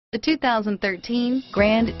The 2013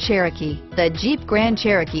 Grand Cherokee. The Jeep Grand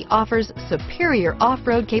Cherokee offers superior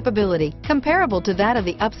off-road capability comparable to that of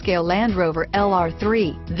the upscale Land Rover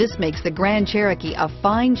LR3. This makes the Grand Cherokee a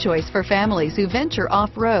fine choice for families who venture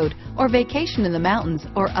off-road or vacation in the mountains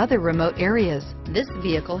or other remote areas. This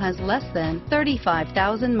vehicle has less than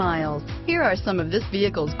 35,000 miles. Here are some of this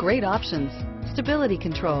vehicle's great options: stability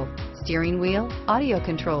control, steering wheel audio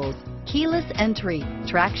controls, keyless entry,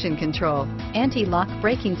 traction control, anti-lock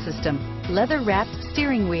braking system, leather-wrapped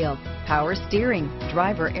steering wheel, power steering,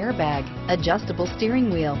 driver airbag, adjustable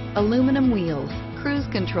steering wheel, aluminum wheels, cruise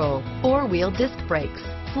control, four-wheel disc brakes,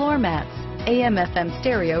 floor mats, AM/FM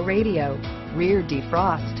stereo radio, rear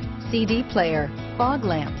defrost, CD player, fog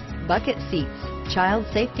lamps, bucket seats, child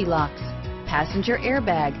safety locks, passenger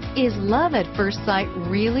airbag. Is love at first sight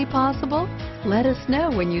really possible? Let us know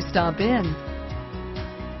when you stop in.